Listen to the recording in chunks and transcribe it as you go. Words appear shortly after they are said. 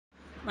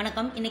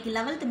வணக்கம். இன்னைக்கு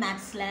 11th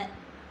மேத்ஸில்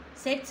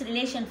sets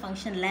relation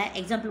ஃபங்க்ஷனில்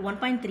example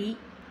 1.3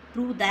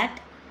 prove that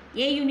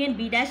A union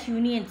B dash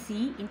union C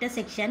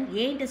intersection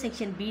A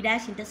intersection B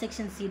dash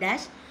intersection C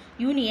dash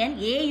union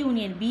A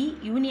union B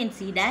union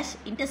C dash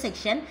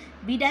intersection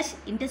B dash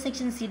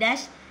intersection C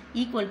dash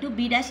equal to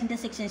B dash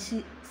intersection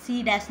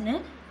C dashனு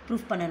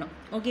proof பண்ணணும்.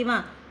 ஓகேவா?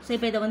 So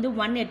இப்போ இதை வந்து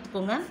 1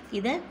 எடுத்துக்கோங்க,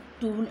 இதை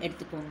 2ன்னு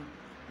எடுத்துக்கோங்க.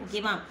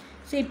 ஓகேவா?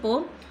 So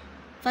இப்போது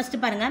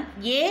ஃபஸ்ட்டு பாருங்கள்,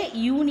 A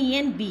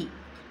யூனியன் B.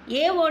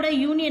 ஏவோட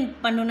யூனியன்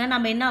பண்ணோன்னா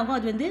நம்ம என்ன ஆகும்,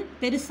 அது வந்து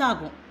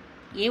பெருசாகும்.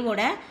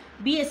 ஏவோட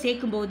பியை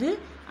சேர்க்கும்போது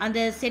அந்த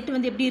செட்டு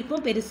வந்து எப்படி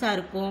இருக்கும், பெருசாக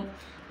இருக்கும்.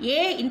 ஏ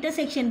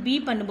இன்டர்செக்ஷன் பி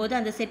பண்ணும்போது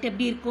அந்த செட்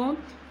எப்படி இருக்கும்,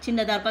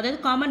 சின்னதாக இருக்கும். அதாவது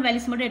காமன்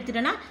வேல்யூஸ் மட்டும்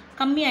எடுத்துட்டோன்னா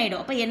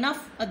கம்மியாயிடும். அப்போ என்ன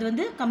அது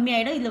வந்து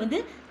கம்மியாயிடும், இதில்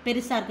வந்து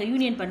பெருசாக இருக்கும்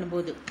யூனியன்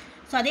பண்ணும்போது.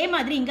 ஸோ அதே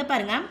மாதிரி இங்கே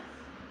பாருங்கள்,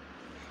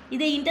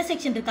 இது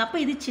இன்டர்செக்ஷன் இருக்குது. அப்போ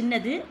இது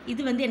சின்னது,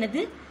 இது வந்து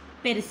என்னது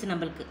பெருசு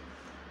நம்மளுக்கு.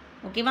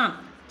 ஓகேவா?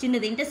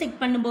 சின்னது இன்டர்செக்ட்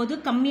பண்ணும்போது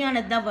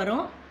கம்மியானது தான்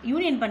வரும்,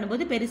 யூனியன்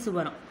பண்ணும்போது பெருசு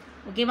வரும்.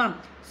 ஓகேவா?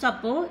 ஸோ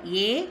அப்போது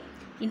A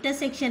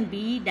intersection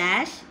B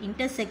dash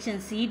intersection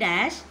C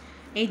dash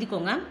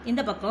எழுதிக்கோங்க.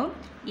 இந்த பக்கம்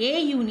A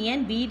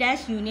union B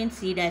dash union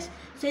C dash.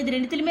 So இது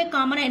ரெண்டுத்துலையுமே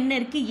காமனாக என்ன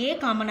இருக்குது, ஏ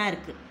காமனாக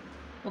இருக்குது.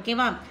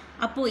 ஓகேவா?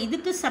 அப்போது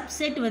இதுக்கு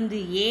சப்செட் வந்து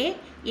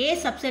a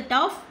subset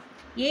of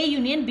A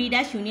union B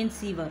dash union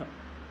C வரும்.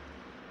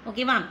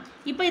 ஓகேவா?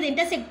 இப்போ இதை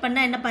இன்டர்செக்ட்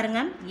பண்ணால் என்ன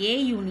பாருங்கள், A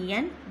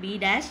union B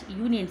dash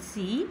union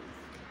C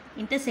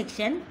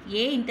intersection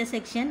A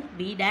intersection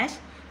B dash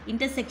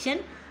intersection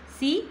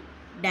C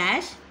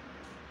dash.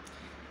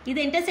 இதை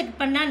இன்டர்செக்ட்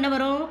பண்ணால் என்ன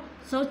வரும்,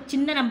 ஸோ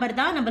சின்ன நம்பர்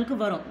தான் நம்மளுக்கு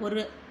வரும்.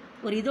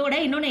 ஒரு இதோட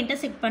இன்னொன்று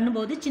இன்டர்செக்ட்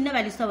பண்ணும்போது சின்ன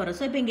வேல்யூஸ் தான் வரும்.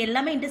 ஸோ இப்போ இங்கே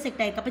எல்லாமே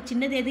இன்டர்செக்ட் ஆகிருக்கு. அப்போ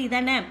சின்னது எது,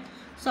 இதானே.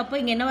 ஸோ அப்போ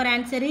இங்கே என்ன ஒரு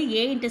answer,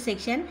 A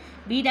intersection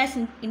B dash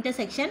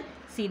intersection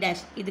C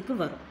dash இதுக்கு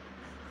வரும்.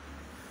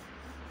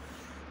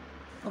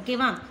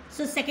 ஓகேவா?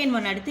 ஸோ செகண்ட்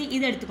ஒன் அடுத்து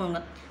இது எடுத்துக்கோங்க.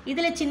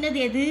 இதில் சின்னது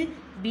எது,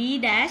 B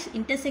dash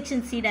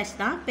intersection C dash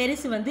தான்,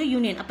 பெருசு வந்து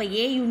யூனியன். அப்போ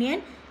A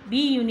union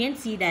B union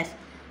C dash.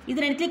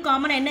 இது ரெண்டுத்துலேயும்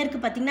காமனாக என்ன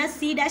இருக்குது பார்த்தீங்கன்னா,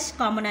 சி டேஷ்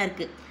காமனாக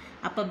இருக்குது.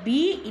 அப்போ B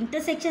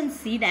intersection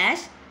C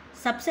dash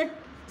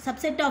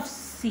subset of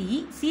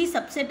C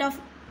subset of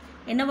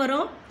என்ன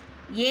வரும்,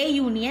 A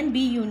union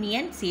B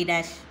union C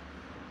dash.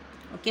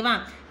 ஓகேவா?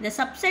 இந்த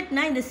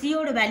சப்செட்னா இந்த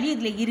சியோட வேல்யூ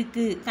இதில்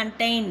இருக்குது,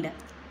 கண்டெய்ன்டு,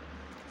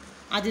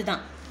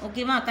 அதுதான்.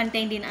 ஓகேவா?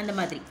 கண்டெய்ன்டின் அந்த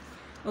மாதிரி.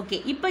 ஓகே,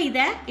 இப்போ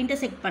இதை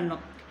இன்டர்செக்ட்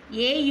பண்ணோம்.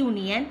 A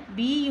union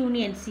B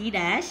union C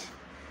dash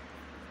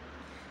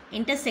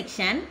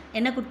intersection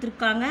என்ன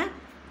கொடுத்துருக்காங்க,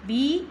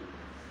 B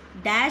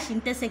dash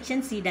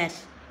intersection C dash.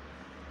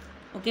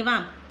 ஓகேவா?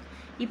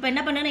 இப்போ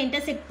என்ன பண்ணணும்,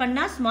 இன்டர்செக்ட்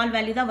பண்ணால் ஸ்மால்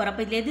வேல்யூ தான் வரும்.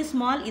 அப்போ இதில் எது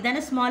ஸ்மால்,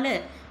 இதான ஸ்மாலு.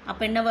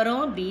 அப்போ என்ன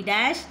வரும், B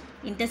dash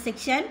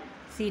intersection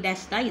C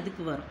dash தான்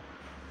இதுக்கு வரும்.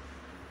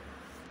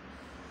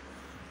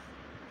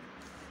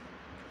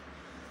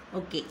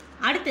 ஓகே,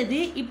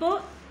 அடுத்தது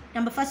இப்போது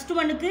நம்ம ஃபஸ்ட்டு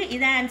ஒன்றுக்கு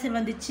இதான் ஆன்சர்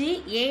வந்துச்சு,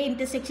 A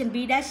intersection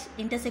B dash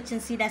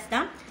intersection C dash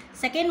தான்.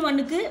 செகண்ட்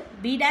ஒன்றுக்கு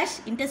B dash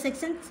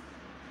intersection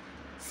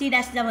C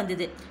dash தான்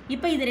வந்தது.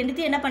 இப்போ இது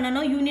ரெண்டுத்தையும் என்ன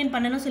பண்ணணும், யூனியன்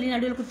பண்ணணும் சொல்லி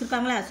நடுவில்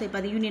கொடுத்துருக்காங்களா. ஸோ இப்போ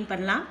அது யூனியன்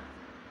பண்ணலாம்.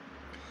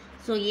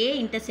 So A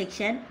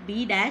intersection B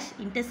dash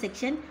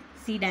intersection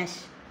C dash.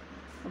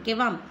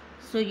 ஓகேவா?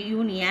 So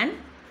union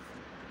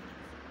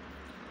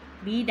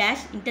B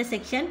dash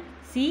intersection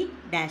C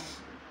dash.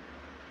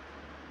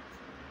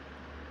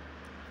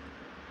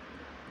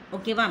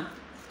 ஓகேவா?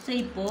 ஸோ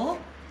இப்போது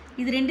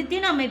இது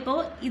ரெண்டுத்தையும் நம்ம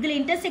இப்போது இதில்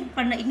இன்டர்செக்ட்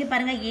பண்ண, இங்கே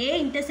பாருங்கள், ஏ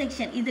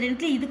இன்டர்செக்ஷன் இது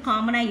ரெண்டுத்தையும் இது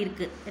காமனாக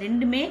இருக்குது,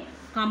 ரெண்டுமே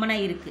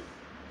காமனாக இருக்குது.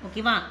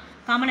 ஓகேவா?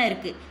 காமனாக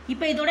இருக்குது.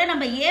 இப்போ இதோட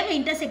நம்ம ஏவை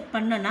இன்டர்செக்ட்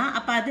பண்ணோன்னா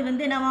அப்போ அது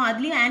வந்து என்னவோ,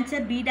 அதுலேயும்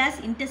answer B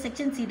dash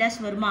intersection C dash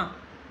வருமா,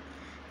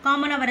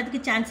 காமனாக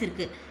வரதுக்கு சான்ஸ்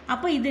இருக்குது.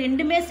 அப்போ இது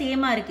ரெண்டுமே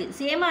சேமாக இருக்குது.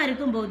 சேமாக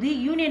இருக்கும்போது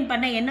யூனியன்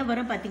பண்ண என்ன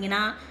வரும்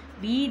பார்த்தீங்கன்னா,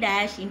 B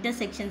dash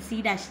intersection C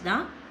dash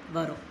தான்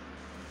வரும்.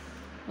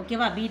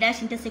 ஓகேவா? B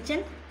dash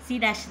intersection C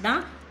dash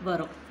தான்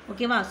வரும்.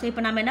 ஓகேவா? ஸோ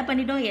இப்போ நம்ம என்ன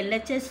பண்ணிட்டோம்,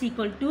 எல்ஹெச்எஸ்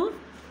ஈக்குவல் டு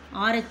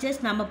ஆர்ஹெச்எஸ்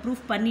நம்ம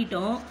ப்ரூஃப்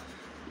பண்ணிட்டோம்.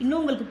 இன்னும்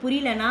உங்களுக்கு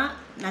புரியலன்னா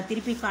நான்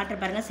திருப்பி காட்டுற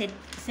பாருங்கள்,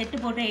 செட்டு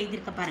போட்டு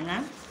எழுதியிருக்க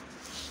பாருங்கள்.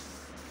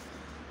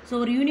 ஸோ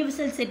ஒரு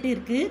யூனிவர்சல் செட்டு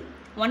இருக்குது,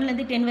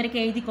 1லேருந்து 10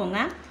 வரைக்கும் எழுதிக்கோங்க.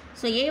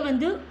 ஸோ ஏ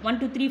வந்து 1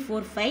 2 3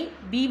 4 5,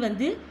 பி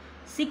வந்து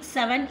 6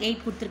 7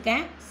 8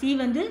 கொடுத்துருக்கேன், சி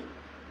வந்து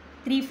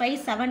 3 5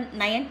 7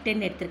 9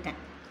 10 எடுத்திருக்கேன்.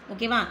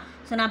 ஓகேவா?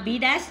 ஸோ நான் பி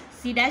டேஷ்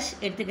சி டேஷ்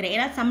எடுத்துக்கிறேன்,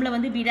 ஏன்னா சம்மில்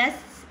வந்து பி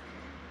டேஷ்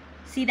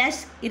சி டேஷ்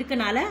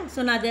இருக்கனால ஸோ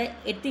நான் அதை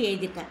எடுத்து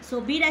எழுதியிருக்கேன். ஸோ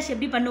பி டேஷ்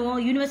எப்படி பண்ணுவோம்,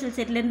 யூனிவர்சல்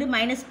செட்லேருந்து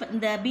மைனஸ்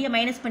இந்த பியை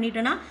மைனஸ்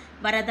பண்ணிட்டோன்னா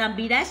வரதான்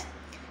பி டேஷ்.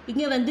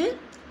 இங்கே வந்து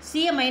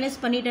சியை மைனஸ்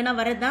பண்ணிட்டோன்னா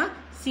வரதான்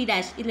சி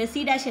டேஷ். இதில்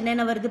சி டேஷ்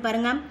என்னென்ன வருது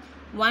பாருங்கள்,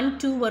 1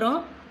 2 வரும்,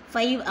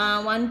 5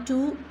 1 2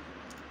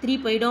 3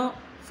 போயிடும்,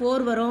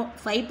 4 வரும்,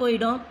 5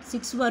 போயிடும்,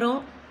 6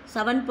 வரும்,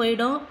 7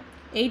 போயிடும்,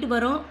 8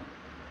 வரும்,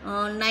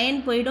 9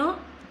 போயிடும்,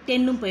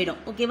 10ம் போயிடும்.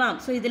 ஓகேவா?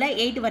 ஸோ இதில்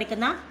 8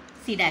 வரைக்கும் தான்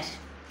சி டேஷ்.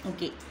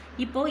 ஓகே,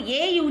 இப்போது ஏ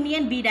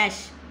யூனியன் பி டேஷ்.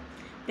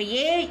 இப்போ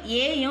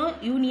ஏயும்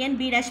யூனியன்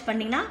பி டேஷ்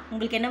பண்ணிங்கன்னா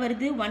உங்களுக்கு என்ன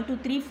வருது, 1 2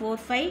 3 4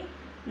 5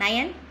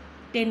 9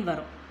 10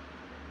 வரும்.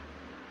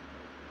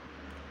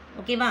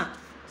 ஓகேவா?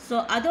 ஸோ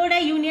அதோட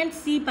யூனியன்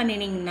சி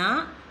பண்ணினீங்கன்னா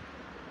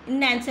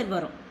இந்த ஆன்சர்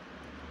வரும்.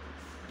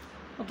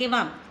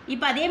 ஓகேவா?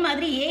 இப்போ அதே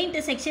மாதிரி A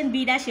இன்டர்செக்ஷன் B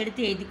டேஷ்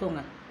எடுத்து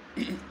எழுதிக்கோங்க,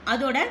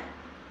 அதோட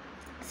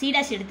C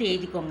டேஷ் எடுத்து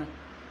எழுதிக்கோங்க.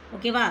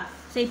 ஓகேவா?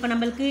 ஸோ இப்போ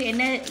நம்மளுக்கு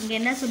இங்கே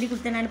என்ன சொல்லி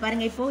கொடுத்தேன்னு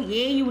பாருங்கள். இப்போது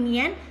A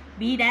union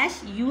B dash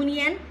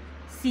union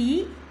C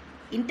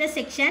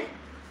intersection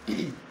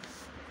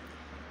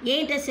A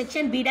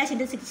intersection B dash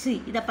intersection C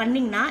இதை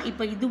பண்ணிங்கன்னா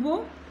இப்போ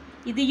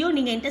இதையும்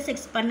நீங்கள்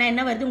இன்டர்செக்ட் பண்ண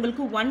என்ன வருது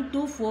உங்களுக்கு 1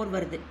 2 4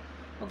 வருது.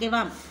 ஓகேவா?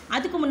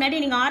 அதுக்கு முன்னாடி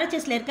நீங்கள்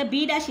RHSல இருக்க B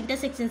dash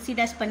intersection C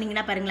dash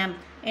பண்ணிங்கன்னா பாருங்களேன்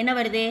என்ன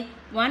வருது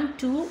 1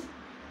 2,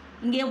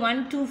 இங்கே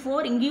 1 2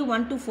 4, இங்கேயும்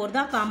 1 2 4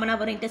 தான் காமனாக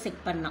வரும்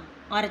இன்டர்செக்ட் பண்ணலாம்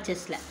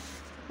RHSல.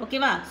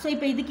 ஓகேவா? ஸோ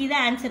இப்போ இதுக்கு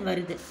இதான் ஆன்சர்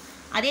வருது.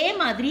 அதே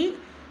மாதிரி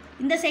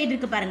இந்த சைடு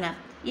இருக்குது பாருங்கள்,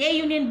 A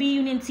union B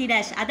union C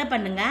dash அதை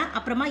பண்ணுங்கள்.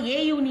 அப்புறமா A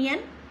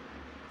union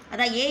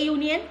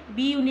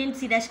B union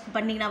C டேஷ்க்கு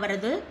பண்ணிங்கன்னா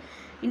வருது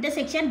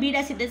intersection B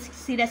dash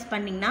intersection C dash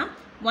பண்ணிங்கன்னா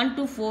 1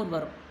 2 4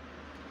 வரும்.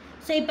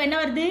 ஸோ இப்போ என்ன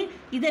வருது,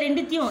 இதை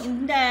ரெண்டுத்தையும்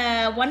இந்த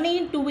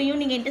 1ஐயும் 2ஐயும்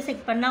நீங்கள்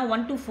இன்டர்செக்ட் பண்ணால்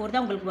 1 2 4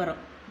 தான் உங்களுக்கு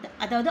வரும்,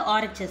 அதாவது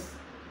RHS.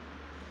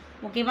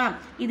 ஓகேவா?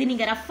 இது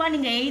நீங்கள் ரஃப்பாக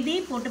நீங்கள் எழுதி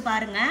போட்டு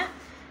பாருங்கள்.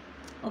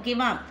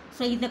 ஓகேவா?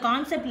 ஸோ இந்த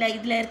கான்செப்டில்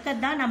இதில்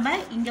இருக்கிறது தான் நம்ம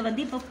இங்கே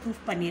வந்து இப்போ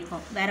ப்ரூஃப்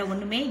பண்ணியிருக்கோம், வேறு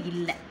ஒன்றுமே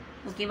இல்லை.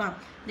 ஓகேவா?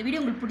 இந்த வீடியோ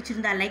உங்களுக்கு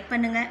பிடிச்சிருந்தா லைக்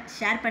பண்ணுங்கள்,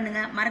 ஷேர்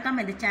பண்ணுங்கள்,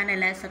 மறக்காமல் இந்த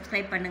சேனலை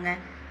சப்ஸ்கிரைப் பண்ணுங்கள்.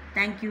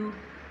 தேங்க்யூ.